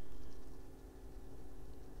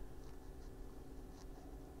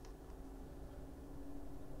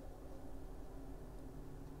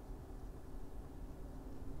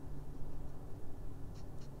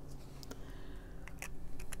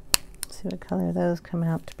 See what color those come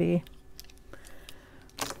out to be.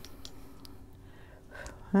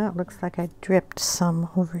 Well, it looks like I dripped some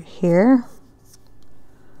over here.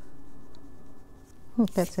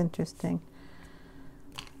 That's interesting.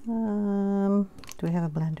 Do we have a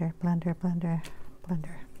blender? Blender.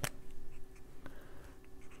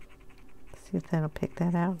 See if that'll pick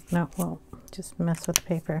that out. No, it won't. Just mess with the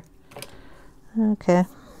paper. Okay,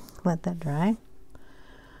 let that dry.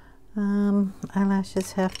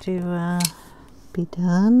 Eyelashes have to be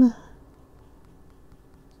done.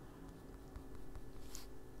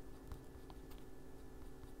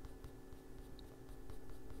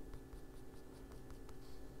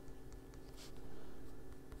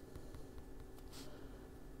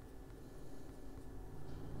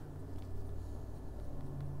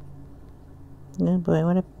 Oh boy,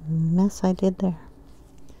 what a mess I did there.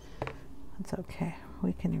 That's okay.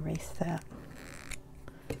 We can erase that.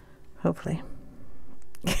 Hopefully.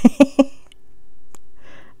 I'm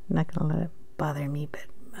not going to let it bother me, but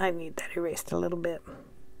I need that erased a little bit.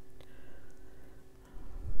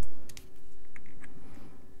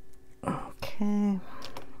 Okay.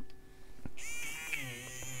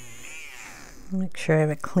 Make sure I have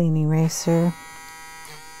a clean eraser.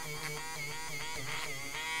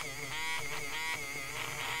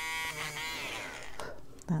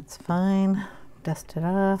 That's fine. Dust it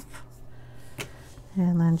off.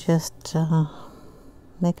 And then just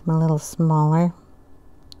make them a little smaller.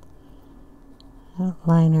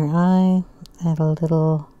 Outline her eye. Add a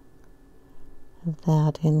little of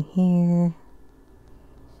that in here.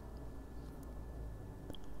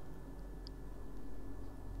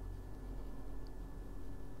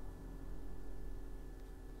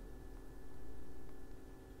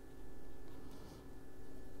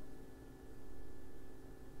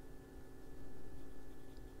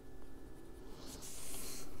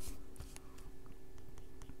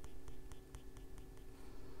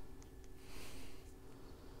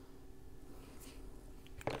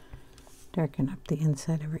 Darken up the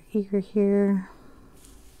inside of her ear here.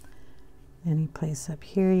 Any place up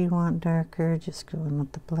here you want darker, just go in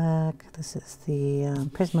with the black. This is the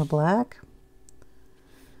Prisma black.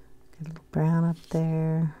 Got a little brown up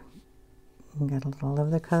there. You got a little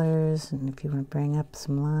of the colors, and if you want to bring up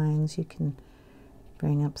some lines, you can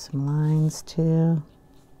bring up some lines too.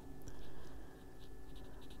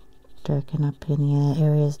 Darken up any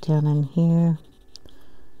areas down in here.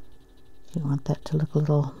 You want that to look a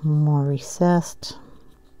little more recessed.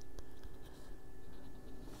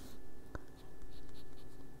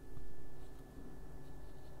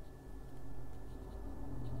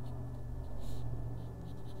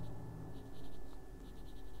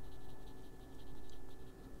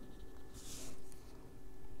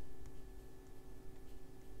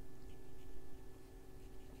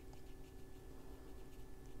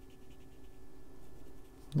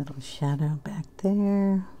 Little shadow back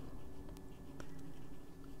there.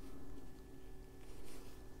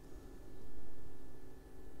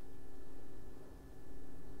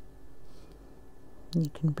 You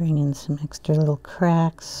can bring in some extra little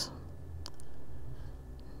cracks.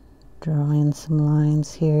 Draw in some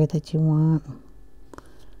lines here that you want.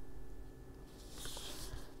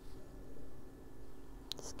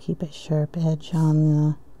 Just keep a sharp edge on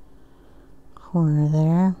the corner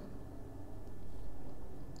there.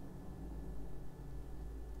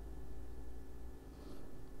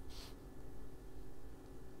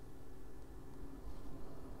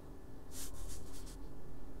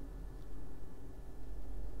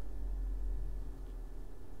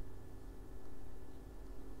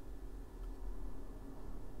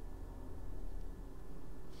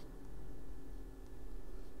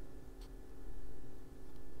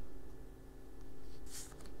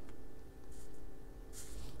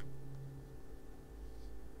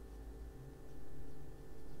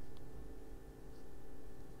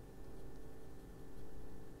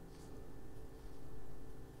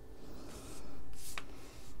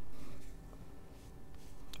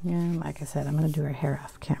 And like I said, I'm going to do her hair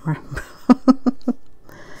off camera.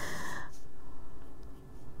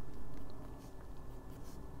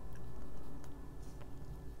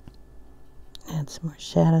 Add some more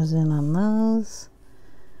shadows in on those.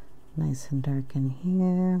 Nice and dark in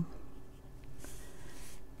here.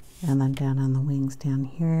 And then down on the wings down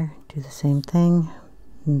here, do the same thing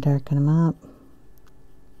and darken them up.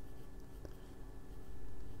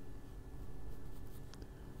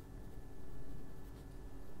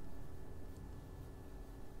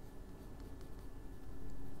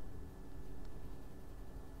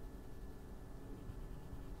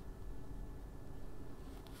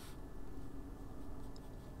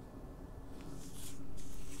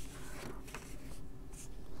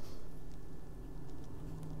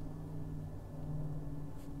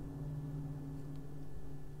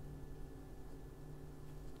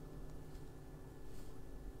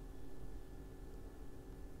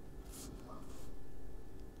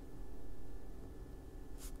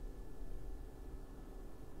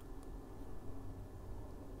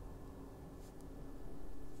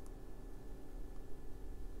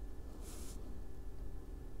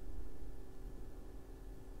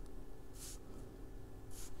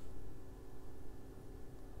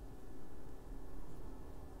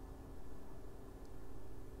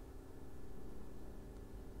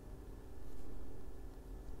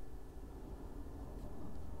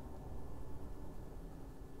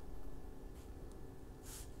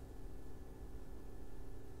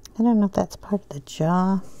 I don't know if that's part of the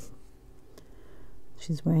jaw.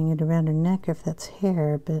 She's wearing it around her neck or if that's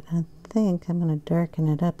hair, but I think I'm going to darken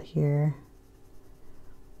it up here.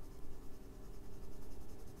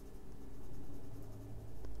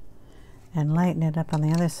 And lighten it up on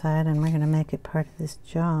the other side, and we're going to make it part of this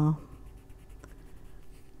jaw.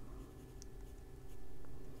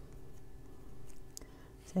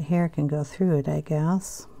 So hair can go through it, I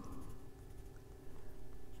guess.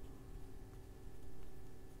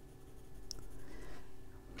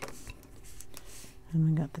 And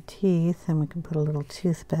we got the teeth, and we can put a little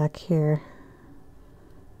tooth back here.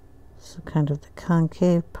 So kind of the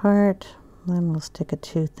concave part, then we'll stick a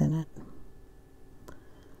tooth in it.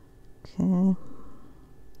 Okay.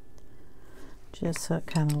 Just so it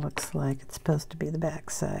kind of looks like it's supposed to be the back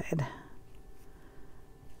side.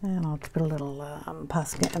 And I'll put a little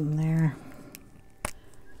Posca in there.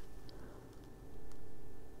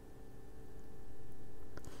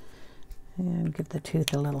 And give the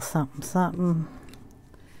tooth a little something something.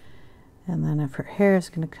 And then if her hair is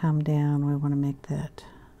going to come down, we want to make that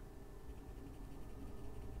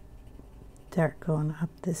dark going up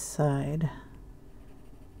this side.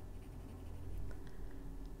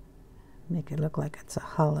 Make it look like it's a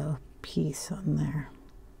hollow piece on there.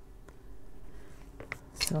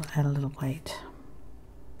 So I'll add a little white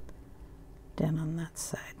down on that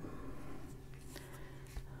side.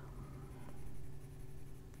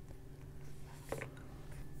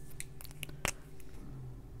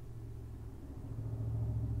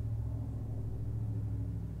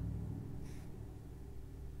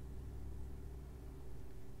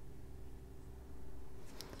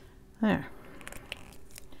 There.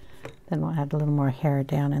 Then we'll add a little more hair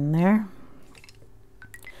down in there.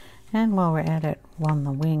 And while we're at it, on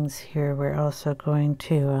the wings here, we're also going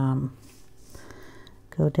to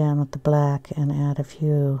go down with the black and add a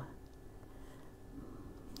few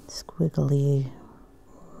squiggly,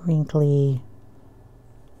 wrinkly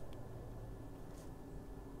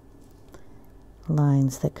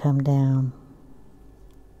lines that come down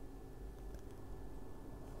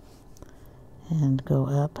and go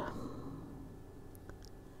up.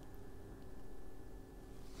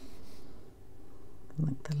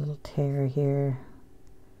 Like the little tear here.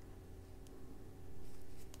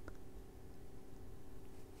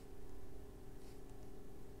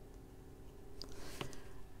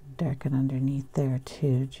 darken underneath there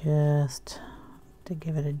too, just to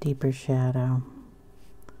give it a deeper shadow.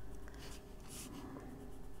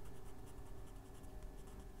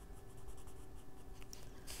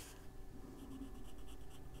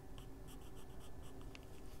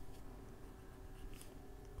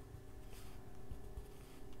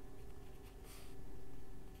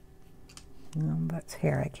 No, that's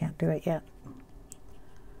hair. I can't do it yet.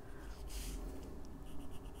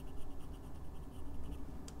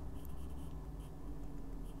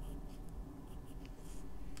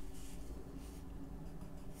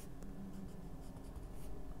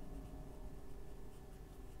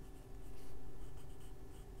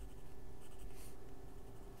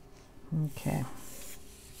 Okay.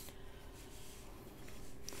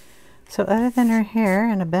 So other than her hair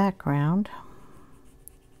and a background,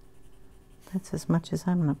 that's as much as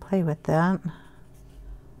I'm going to play with that.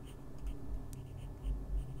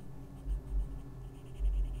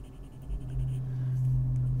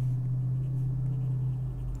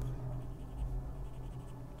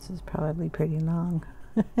 This is probably pretty long.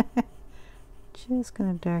 Just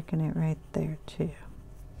going to darken it right there too.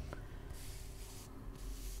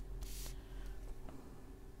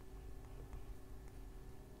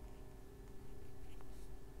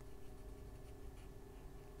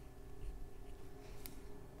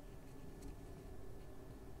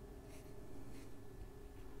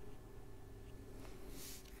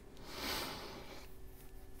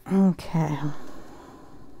 Okay.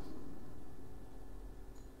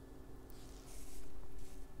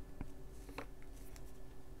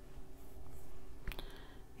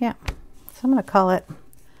 Yeah, so I'm going to call it,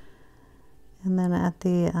 and then at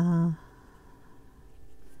the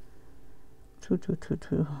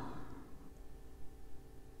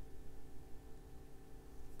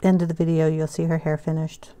end of the video, you'll see her hair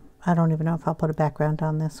finished. I don't even know if I'll put a background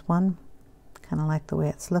on this one. Kind of like the way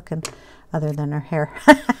it's looking, other than her hair.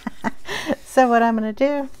 So what I'm going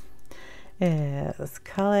to do is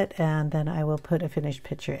call it, and then I will put a finished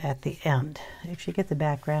picture at the end. If you get the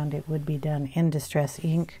background, it would be done in Distress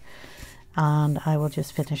ink, and I will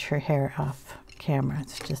just finish her hair off camera.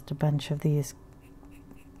 It's just a bunch of these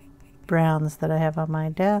browns that I have on my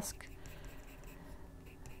desk,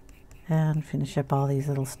 and finish up all these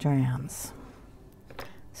little strands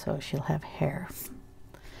so she'll have hair.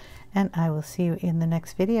 And I will see you in the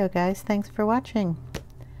next video, guys. Thanks for watching.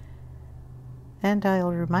 And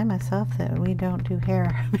I'll remind myself that we don't do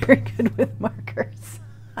hair very good with markers.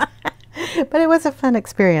 But it was a fun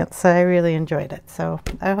experience, so I really enjoyed it. So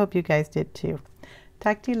I hope you guys did too.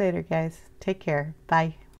 Talk to you later, guys. Take care.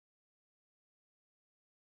 Bye.